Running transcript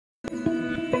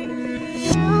Hey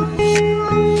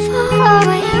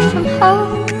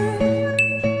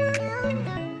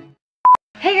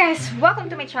guys! Welcome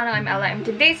to my channel. I'm Ella. In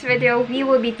today's video, we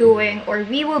will be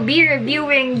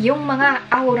reviewing yung mga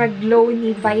Aura Glow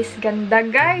ni Vice Ganda,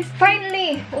 guys.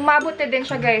 Finally, umabot na din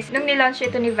siya, guys. Nung nilaunch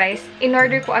ito ni Vice,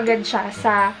 in-order ko agad siya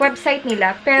sa website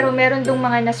nila. Pero meron dong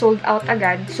mga na-sold out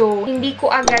agad. So, hindi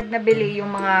ko agad nabili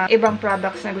yung mga ibang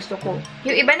products na gusto ko.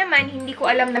 Yung iba naman, hindi ko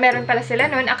alam na meron pala sila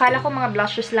nun. Akala ko mga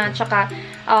blushes lang, tsaka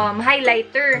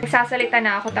highlighter. Nagsasalita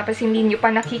na ako, tapos hindi nyo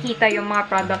pa nakikita yung mga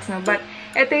products na. But,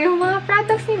 ito yung mga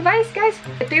products ni Vice, guys.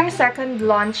 Ito yung second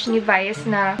launch ni Vice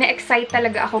na na-excite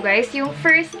talaga ako, guys. Yung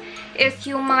first is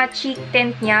yung mga cheek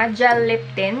tint niya, gel lip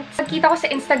tint. Nakita ko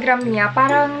sa Instagram niya,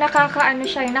 parang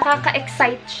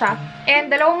nakaka-excite siya.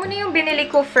 And dalawa muna yung binili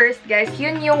ko first, guys.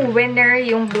 Yun yung winner,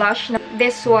 yung blush na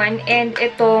this one, and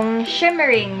itong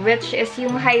Shimmering, which is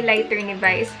yung highlighter ni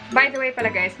Vice. By the way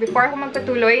pala, guys, before ako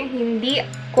magpatuloy, hindi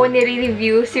ko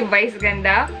nire-review si Vice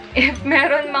Ganda. If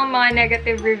meron mang mga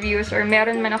negative reviews or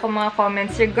meron man ako mga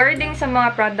comments regarding sa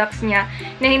mga products niya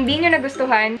na hindi nyo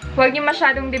nagustuhan, huwag nyo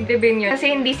masyadong dibdibin yun.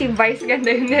 Kasi hindi si Vice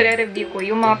Ganda yung nire-review ko.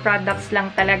 Yung mga products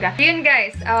lang talaga. So, yun,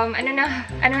 guys. Ano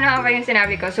na ba yung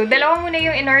sinabi ko? So, dalawa muna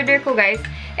yung in-order ko, guys.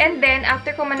 And then,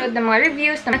 after ko manood ng mga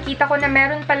reviews, nakita ko na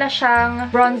meron pala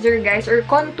siyang bronzer, guys, or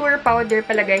contour powder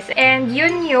pala, guys. And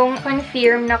yun yung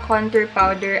Confeerm na contour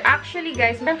powder. Actually,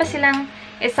 guys, meron pa silang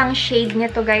isang shade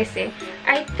nito, guys, eh.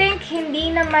 I think hindi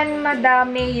naman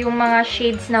madami yung mga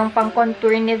shades ng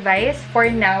pang-contour ni Vice for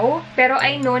now. Pero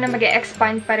I know na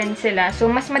mag-e-expand pa rin sila.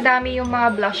 So, mas madami yung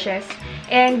mga blushes.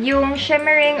 And yung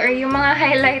shimmering or yung mga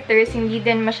highlighters, hindi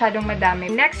din masyadong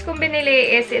madami. Next kong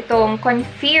binili is itong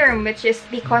Confeerm, which is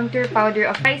the contour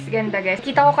powder of Vice Ganda, guys.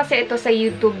 Kita ko kasi ito sa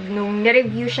YouTube nung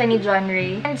nireview siya ni John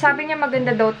Ray. And sabi niya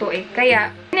maganda daw to, eh.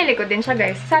 Kaya, binili ko din siya,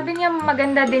 guys. Sabi niya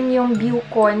maganda din yung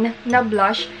Byucon na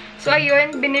blush. So,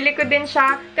 ayun, binili ko din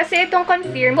siya. Kasi itong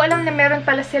Confeerm, ko alam na meron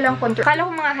pala silang contour. Akala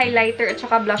ko mga highlighter at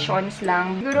saka blush-ons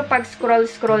lang. Siguro pag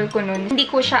scroll ko nun, hindi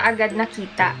ko siya agad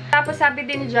nakita. Tapos sabi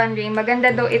din ni John Ray,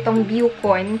 maganda daw itong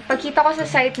Byucon. Pagkita ko sa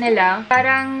site nila,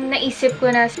 parang naisip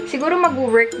ko na siguro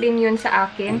mag-work din yun sa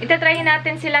akin. Itatry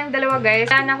natin silang dalawa,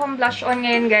 guys. Wala na akong blush-on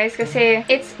ngayon, guys, kasi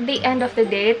it's the end of the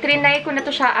day. Trinay ko na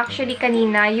to siya actually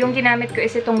kanina. Yung ginamit ko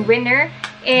is itong winner.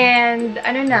 And,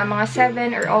 ano na, mga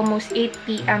 7 or almost 8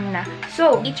 PM na.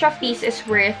 So, each of these is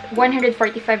worth 145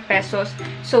 pesos.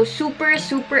 So, super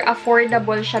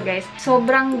affordable siya, guys.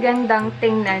 Sobrang gandang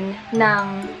tingnan ng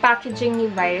packaging ni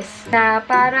Vice na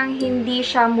parang hindi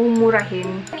siya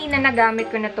mumurahin. Kanina nagamit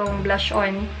ko na tong blush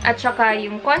on. At saka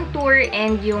yung contour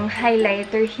and yung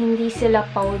highlighter, hindi sila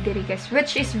powdery, guys.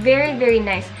 Which is very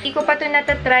nice. Hindi ko pa ito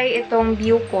natatry itong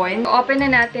Byucon. Open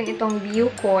na natin itong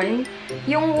Byucon.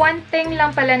 Yung one thing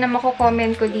lang pala na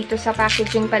mako-comment ko dito sa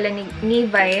packaging pala ni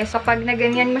Vice, kapag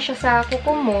naganyan mo siya sa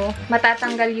kuko mo,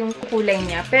 matatanggal yung kulay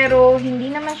niya. Pero,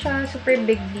 hindi naman siya super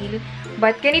big deal.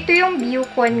 But, ganito yung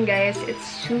Byucon, guys. It's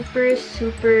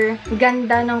super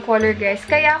ganda ng color, guys.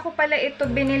 Kaya ako pala ito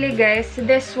binili, guys.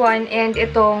 This one and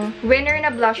itong winner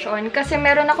na blush on. Kasi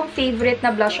meron akong favorite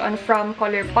na blush on from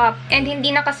COLOURPOP. And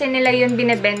hindi na kasi nila yun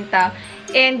binibenta.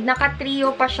 And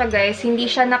naka-trio pa siya, guys. Hindi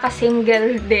siya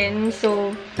naka-single din.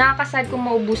 So, nakakasad kung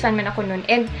maubusan man ako nun.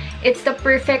 And it's the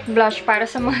perfect blush para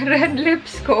sa mga red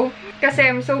lips ko. Kasi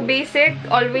I'm so basic.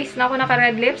 Always na ako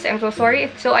naka-red lips. I'm so sorry.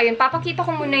 So, ayun. Papakita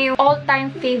ko muna yung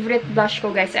all-time favorite blush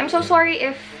ko, guys. I'm so sorry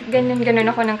if ganun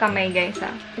ako ng kamay, guys,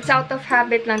 ha. It's out of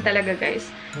habit lang talaga, guys.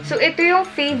 So, ito yung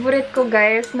favorite ko,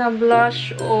 guys, na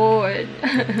blush on.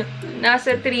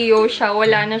 Nasa trio siya.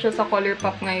 Wala na siya sa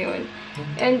COLOURPOP ngayon.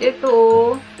 And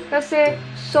ito, kasi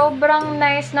sobrang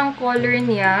nice ng color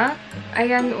niya.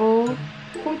 Ayan, oh.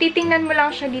 Kung titingnan mo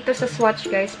lang siya dito sa swatch,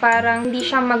 guys, parang hindi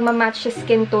siya magmamatch sa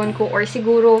skin tone ko or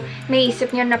siguro may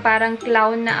isip niya na parang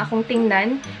clown na akong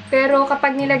tingnan. Pero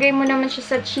kapag nilagay mo naman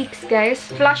siya sa cheeks,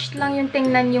 guys, flushed lang yung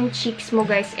tingnan yung cheeks mo,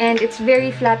 guys. And it's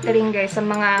very flattering, guys, sa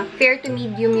mga fair to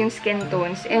medium yung skin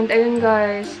tones. And ayun,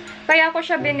 guys, kaya ako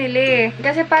siya binili.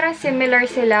 Kasi parang similar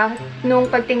sila nung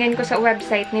pagtingin ko sa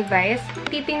website ni Vice.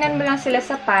 Titingnan mo lang sila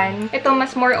sa pan. Ito,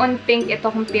 mas more on pink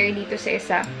ito compare dito sa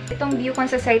isa. Itong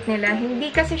Byucon sa site nila, hindi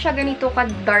kasi siya ganito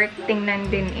ka-dark tingnan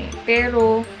din eh.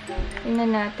 Pero,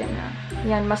 tingnan natin ah.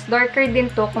 Yan, mas darker din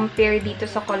to compare dito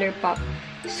sa COLOURPOP.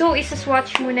 So,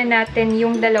 isa-swatch muna natin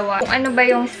yung dalawa. Kung ano ba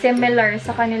yung similar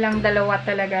sa kanilang dalawa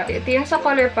talaga. Ito yung sa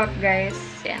COLOURPOP, guys.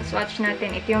 Ayan, swatch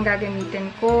natin. Ito yung gagamitin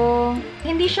ko.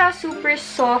 Hindi siya super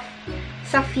soft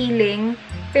sa feeling.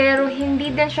 Pero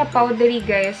hindi din siya powdery,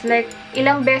 guys. Like,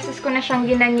 ilang beses ko na siyang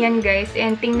ginanyan, guys.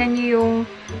 And tingnan niyo yung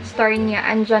star niya.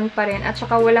 Andyan pa rin. At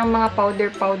saka walang mga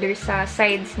powder-powder sa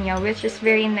sides niya, which is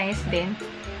very nice din.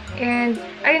 And,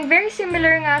 ayun, very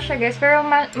similar nga siya, guys. Pero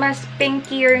mas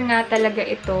pinkier nga talaga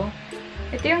ito.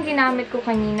 Ito yung ginamit ko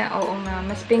kanina. Oo nga,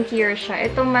 mas pinkier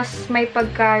siya. Ito, mas may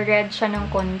pagka-red siya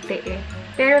ng konti eh.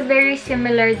 Pero very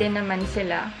similar din naman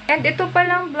sila. And ito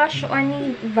palang blush on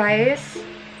ni Vice.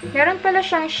 Meron pala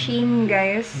siyang sheen,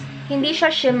 guys. Hindi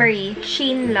siya shimmery.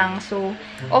 Sheen lang. So,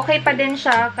 okay pa din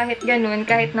siya kahit ganun,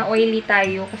 kahit na oily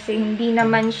tayo. Kasi hindi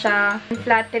naman siya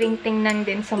flattering tingnan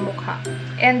din sa mukha.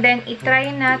 And then,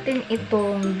 itry natin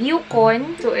itong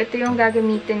Byucon. So, ito yung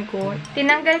gagamitin ko.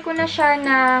 Tinanggal ko na siya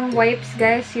ng wipes,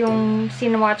 guys, yung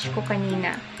sinwatch ko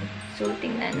kanina. So,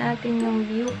 tingnan natin yung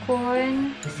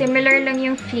Byucon. Similar lang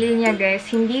yung feel niya, guys.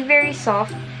 Hindi very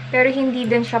soft. Pero hindi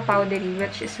din siya powdery,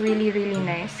 which is really, really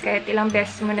nice. Kahit ilang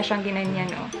beses mo na siyang ginanyan,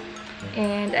 oh.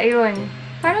 And, ayun.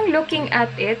 Parang looking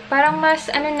at it, parang mas,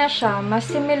 ano na siya, mas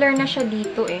similar na siya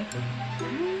dito, eh.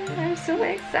 I'm so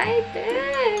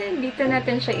excited! Dito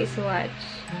natin siya iswatch.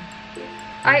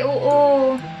 Ay,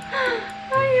 oo!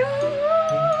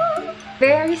 Ayun!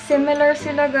 Very similar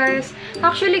sila, guys.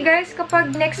 Actually, guys,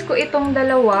 kapag next ko itong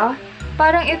dalawa,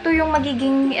 parang ito yung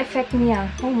magiging effect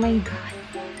niya. Oh my God!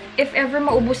 If ever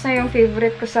maubos na yung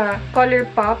favorite ko sa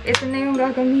COLOURPOP, ito na yung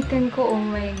gagamitin ko. Oh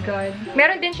my God.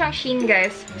 Meron din siyang sheen,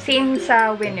 guys. Same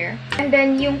sa winner. And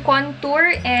then, yung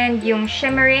contour and yung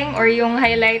shimmering or yung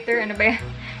highlighter. Ano ba yan?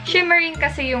 Shimmering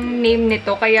kasi yung name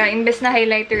nito. Kaya, imbes na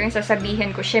highlighter yung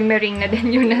sasabihin ko, shimmering na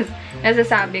din yung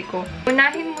nasasabi ko.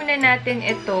 Unahin muna natin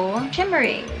ito.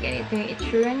 Shimmering. Ganito yung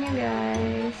itsura niya,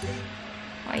 guys.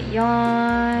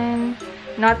 Ayan.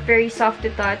 Not very soft to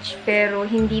touch, pero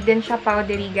hindi din siya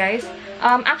powdery, guys.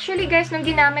 Actually, guys, nung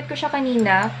ginamit ko siya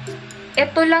kanina,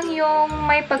 ito lang yung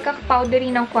may pagka-powdery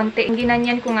ng konti.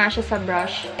 Ginanyan ko nga siya sa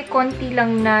brush. Konti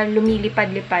lang na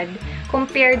lumilipad-lipad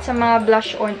compared sa mga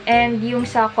blush on and yung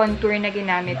sa contour na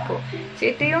ginamit ko.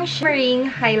 So, ito yung shimmering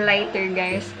highlighter,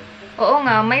 guys. Oo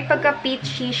nga, may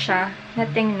pagka-peachy siya na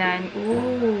tingnan.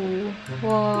 Ooh.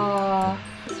 Wow.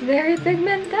 It's very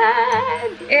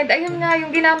pigmented. And ayun nga,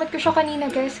 yung ginamit ko siya kanina,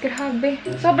 guys. Grabe.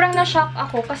 Sobrang na-shock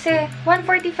ako kasi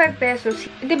 145 pesos.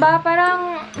 Diba?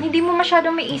 Parang hindi mo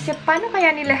masyadong maisip paano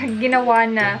kaya nila ginawa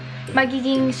na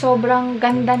magiging sobrang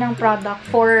ganda ng product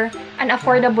for an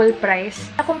affordable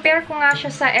price. Na-compare ko nga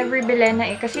siya sa Everbilena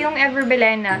eh. Kasi yung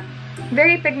Everbilena,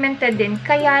 very pigmented din.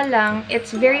 Kaya lang,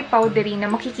 it's very powdery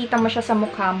na makikita mo siya sa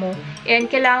mukha mo.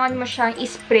 And kailangan mo siyang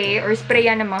i-spray or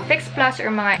sprayan ng mga Fix Plus or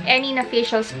mga any na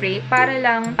facial spray para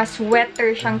lang mas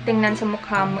wetter siyang tingnan sa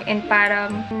mukha mo and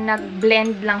parang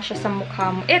nag-blend lang siya sa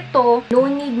mukha mo. Ito, no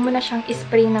need mo na siyang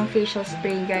i-spray ng facial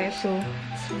spray, guys. So,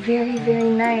 it's very, very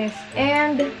nice.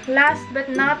 And last but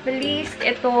not the least,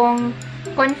 itong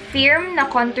Confeerm na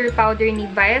contour powder ni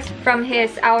Vice from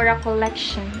his Aura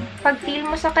collection. Pag feel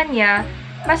mo sa kanya,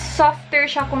 mas softer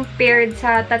siya compared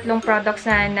sa tatlong products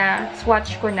na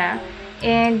swatch ko na.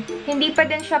 And hindi pa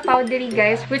din siya powdery,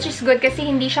 guys, which is good kasi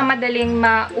hindi siya madaling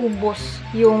maubos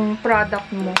yung product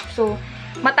mo. So,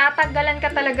 matatagalan ka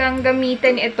talagang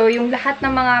gamitin ito, yung lahat ng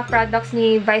mga products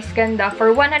ni Vice Ganda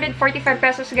for 145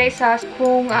 pesos, guys, ha.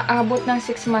 Kung aabot ng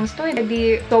 6 months to,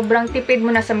 hindi sobrang tipid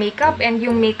mo na sa makeup, and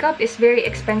yung makeup is very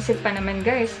expensive pa naman,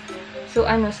 guys. So,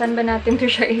 ano, saan ba natin to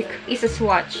siya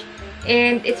isa-swatch?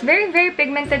 And it's very, very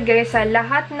pigmented, guys, ha.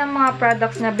 Lahat ng mga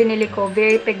products na binili ko,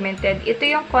 very pigmented. Ito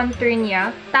yung contour niya.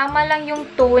 Tama lang yung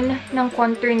tone ng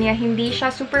contour niya. Hindi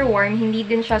siya super warm, hindi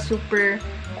din siya super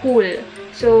cool.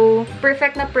 So,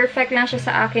 perfect na perfect lang siya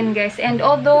sa akin, guys. And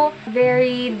although,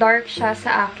 very dark siya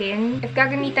sa akin, if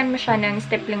gagamitan mo siya ng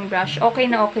stippling brush, okay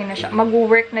na siya.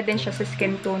 Mag-work na din siya sa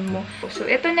skin tone mo. So,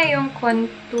 ito na yung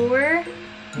contour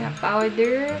na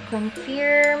powder.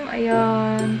 Confeerm.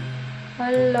 Ayan.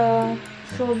 Hala.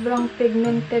 Sobrang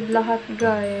pigmented lahat,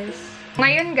 guys.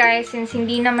 Ngayon, guys, since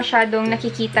hindi na masyadong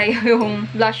nakikita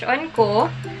yung blush on ko,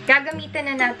 gagamitin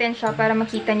na natin siya para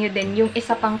makita nyo din yung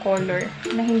isa pang color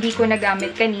na hindi ko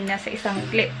nagamit kanina sa isang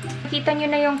clip. Nakita nyo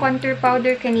na yung contour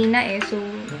powder kanina eh, so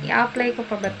i-apply ko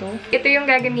pa ba to? Ito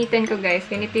yung gagamitin ko, guys.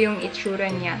 Ganito yung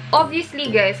itsura niya. Obviously,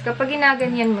 guys, kapag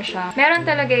ginaganyan mo siya, meron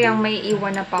talaga yung may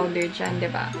iwan na powder dyan,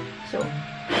 diba? So,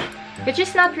 which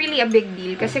is not really a big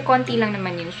deal kasi konti lang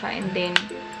naman yun siya. And then,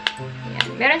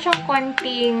 yan. Meron siyang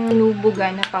konting nubuga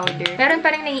na powder. Meron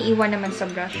pa rin naiiwan naman sa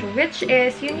brush, which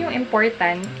is, yun yung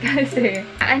important. Kasi,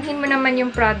 aanhin mo naman yung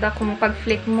product kung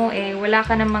pag-flick mo, eh, wala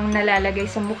ka namang nalalagay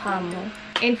sa mukha mo.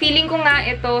 And feeling ko nga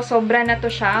ito, sobra na to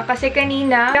siya. Kasi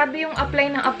kanina, grabe yung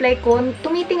apply ng apply ko.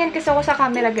 Tumitingin kasi ako sa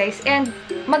camera, guys. And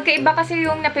magkaiba kasi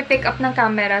yung napipick up ng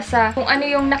camera sa kung ano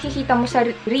yung nakikita mo sa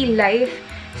real life.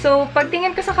 So,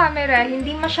 pagtingin ko sa camera,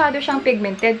 hindi masyado siyang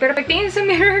pigmented. Pero pagtingin sa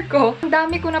mirror ko, ang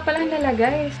dami ko na palang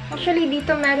nalagay. Actually,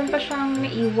 dito meron pa siyang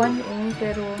naiwan,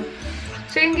 pero...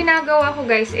 So, yung ginagawa ko,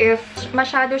 guys, if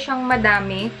masyado siyang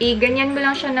madami, ganyan mo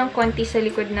lang siya ng konti sa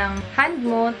likod ng hand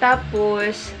mo.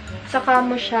 Tapos, saka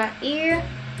mo siya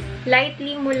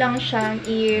lightly mo lang siya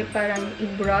parang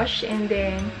i-brush. And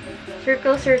then,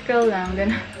 circle lang.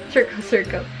 Then,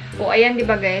 circle. O, ayan,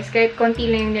 diba, guys? Kahit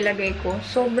konti lang yung nilagay ko,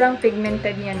 sobrang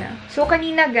pigmented niya na. So,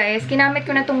 kanina, guys, kinamit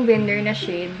ko na tong winner na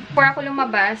shade. Before ako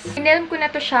lumabas, pinelm ko na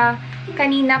to siya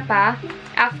kanina pa.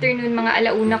 Afternoon, mga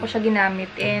alauna ko siya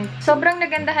ginamit. And sobrang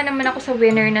nagandahan naman ako sa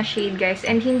winner na shade, guys.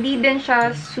 And hindi din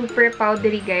siya super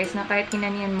powdery, guys, na kahit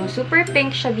kinanian mo. Super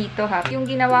pink siya dito, ha. Yung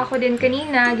ginawa ko din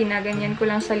kanina, ginaganyan ko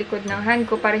lang sa likod ng hand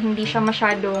ko para hindi siya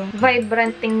masyadong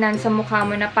vibrant tingnan sa mukha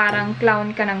mo na parang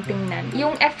clown ka ng tingnan.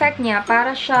 Yung effect niya,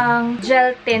 para siyang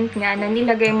gel tint nga na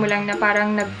nilagay mo lang na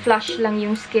parang nag-flush lang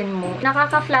yung skin mo.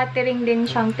 Nakaka-flattering din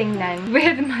siyang tingnan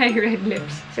with my red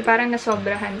lips. Kasi parang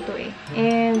nasobrahan to,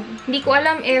 And hindi ko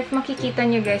alam if makikita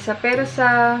nyo, guys, pero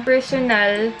sa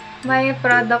personal, may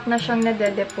product na siyang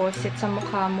nade-deposit sa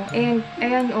mukha mo. And,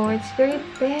 ayan, it's very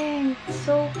pink.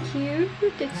 So cute.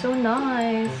 It's so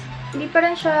nice. Hindi pa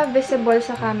rin siya visible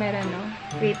sa camera, no?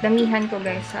 Wait, damihan ko,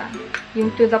 guys, ha?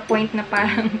 Yung to the point na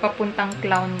parang papuntang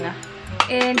clown na.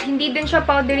 And, hindi din siya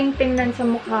powdering tingnan sa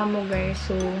mukha mo, guys.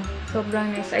 So,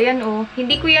 sobrang nice. Ayan,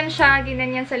 hindi ko yan siya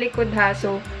ginanyan sa likod, ha?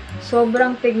 So,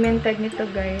 sobrang pigmented nito,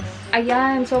 guys.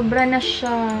 Ayan, sobra na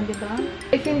siya, diba?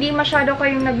 If hindi masyado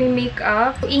kayong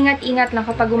nagme-makeup, ingat-ingat lang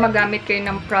kapag gumagamit kayo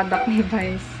ng product ni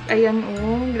Vice. Ayan,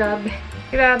 grabe.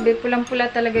 Grabe, pulang-pula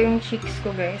talaga yung cheeks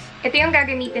ko, guys. Ito yung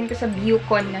gagamitin ko sa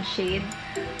Byucon na shade.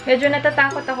 Medyo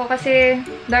natatakot ako kasi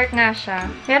dark nga siya.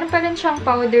 Meron pa rin siyang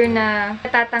powder na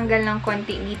natatanggal ng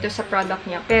konti dito sa product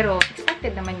niya. Pero,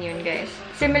 expected naman yun, guys.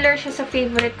 Similar siya sa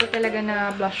favorite ko talaga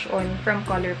na blush on from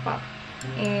COLOURPOP.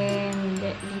 And,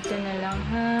 dito na lang,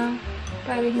 ha?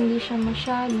 Para hindi siya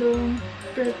masyadong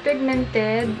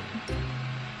pigmented.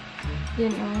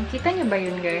 Yan, Kita niyo ba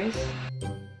yun, guys?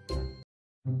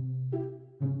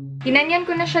 Ginanyan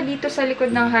ko na siya dito sa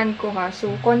likod ng hand ko, ha. So,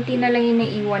 konti na lang yung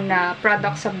naiwan na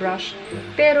product sa brush.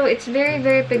 Pero, it's very,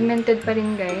 very pigmented pa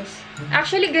rin, guys.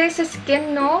 Actually, guys, sa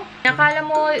skin, no? Nakala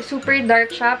mo super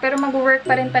dark siya, pero mag-work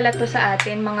pa rin pala to sa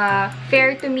atin. Mga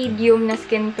fair to medium na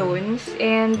skin tones.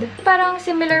 And, parang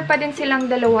similar pa din silang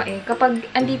dalawa, Kapag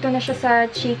andito na siya sa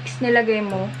cheeks, nilagay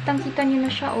mo, tangkita nyo na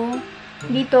siya,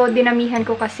 Dito, dinamihan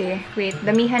ko kasi. Wait,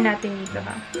 damihan natin dito,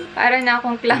 ha. Para na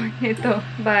akong clown nito.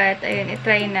 But, ayun,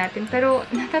 itry natin. Pero,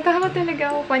 natatawa talaga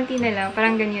ako. Konti na lang.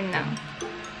 Parang ganyan lang.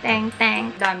 Tang.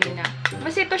 Dami na.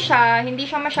 Mas ito siya, hindi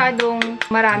siya masyadong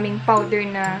maraming powder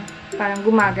na parang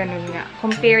gumaganon nga.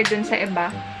 Compare dun sa iba.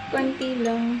 Konti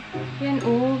lang. Yan,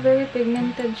 very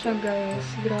pigmented siya, guys.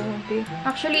 Grabe.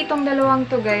 Actually, itong dalawang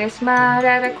to, guys,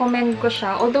 mare-recommend ko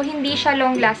siya. Although, hindi siya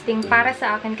long-lasting para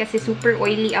sa akin kasi super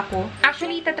oily ako.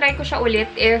 Actually, itatry ko siya ulit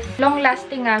if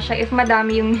long-lasting nga siya, if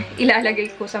madami yung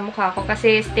ilalagay ko sa mukha ko.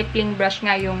 Kasi stippling brush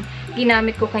nga yung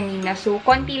ginamit ko kanina. So,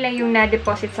 konti lang yung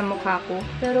na-deposit sa mukha ko.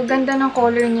 Pero, ganda ng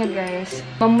color niya, guys.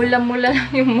 Mamula-mula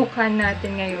lang yung mukha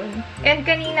natin ngayon. And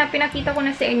kanina, pinakita ko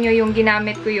na sa inyo yung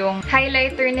ginamit ko yung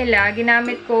highlighter nila.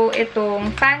 Ginamit ko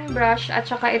itong fan brush at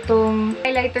saka itong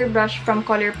highlighter brush from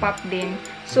COLOURPOP din.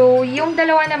 So, yung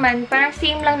dalawa naman, parang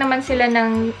same lang naman sila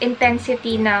ng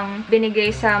intensity ng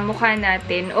binigay sa mukha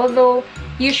natin. Although,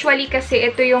 usually kasi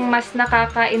ito yung mas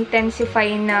nakaka-intensify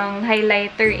ng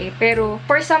highlighter Pero,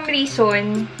 for some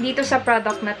reason, dito sa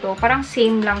product na to, parang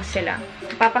same lang sila.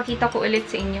 Papakita ko ulit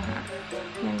sa inyo, ha.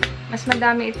 Yan. Mas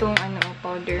madami itong,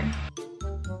 powder.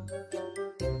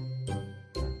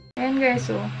 Ayan, guys,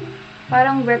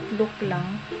 parang wet look lang.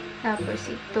 Tapos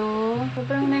ito,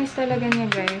 sobrang nice talaga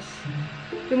niya, guys.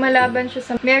 Lumalaban siya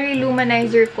sa Mary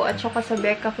Luminizer ko at saka sa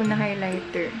Becca ko na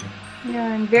highlighter.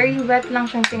 Yan, very wet lang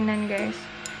siyang tingnan, guys.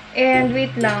 And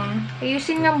wait lang,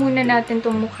 ayusin nga muna natin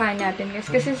tong mukha natin,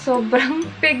 guys. Kasi sobrang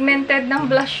pigmented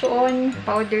ng blush on.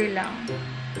 Powder lang.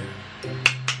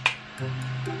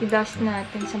 I-dust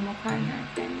natin sa mukha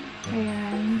natin.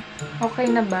 Ayan.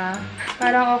 Okay na ba?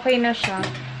 Parang okay na siya.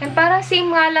 And parang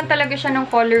same nga lang talaga siya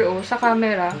ng color sa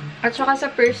camera. At saka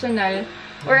sa personal.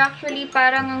 Or actually,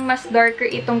 parang ang mas darker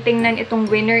itong tingnan itong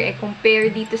winner compare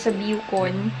dito sa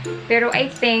Byucon. Pero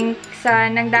I think,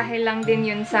 nang dahil lang din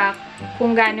yun sa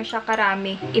kung gaano siya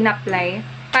karami in-apply.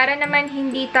 Para naman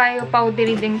hindi tayo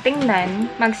powdery ding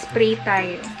tingnan, mag-spray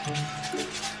tayo.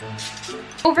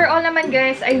 Overall naman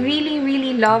guys, I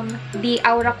really love the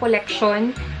Aura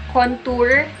collection.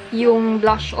 Contour, yung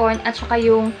blush on, at saka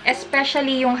yung,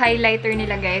 especially yung highlighter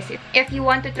nila guys. If you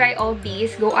want to try all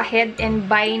these, go ahead and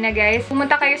buy na guys.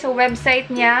 Pumunta kayo sa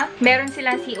website niya. Meron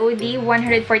silang COD,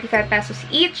 145 pesos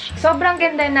each. Sobrang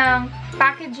ganda ng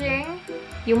packaging,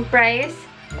 yung price,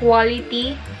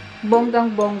 quality,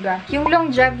 bonggang-bongga. Yung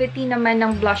longevity naman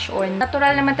ng blush on,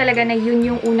 natural naman talaga na yun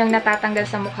yung unang natatanggal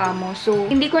sa mukha mo. So,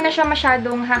 hindi ko na siya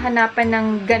masyadong hahanapan ng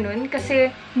ganun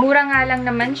kasi mura nga lang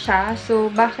naman siya.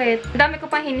 So, bakit? Dami ko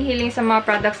pang hinihiling sa mga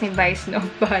products ni Vice, no?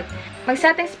 But,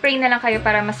 mag-setting spray na lang kayo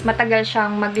para mas matagal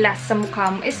siyang mag-last sa mukha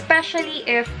mo. Especially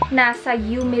if nasa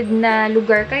humid na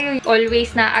lugar kayo.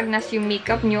 Always naagnas yung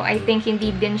makeup nyo. I think hindi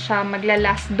din siya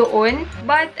maglalast doon.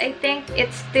 But, I think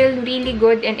it's still really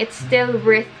good and it's still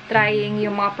worth trying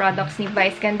yung mga products ni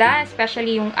Vice Ganda,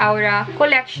 especially yung Aura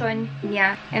collection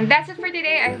niya. And that's it for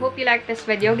today. I hope you liked this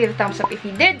video. Give a thumbs up if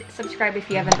you did. Subscribe if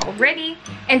you haven't already.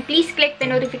 And please click the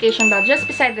notification bell just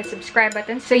beside the subscribe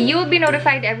button so you'll be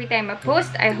notified every time I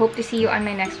post. I hope to see you on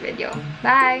my next video.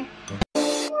 Bye!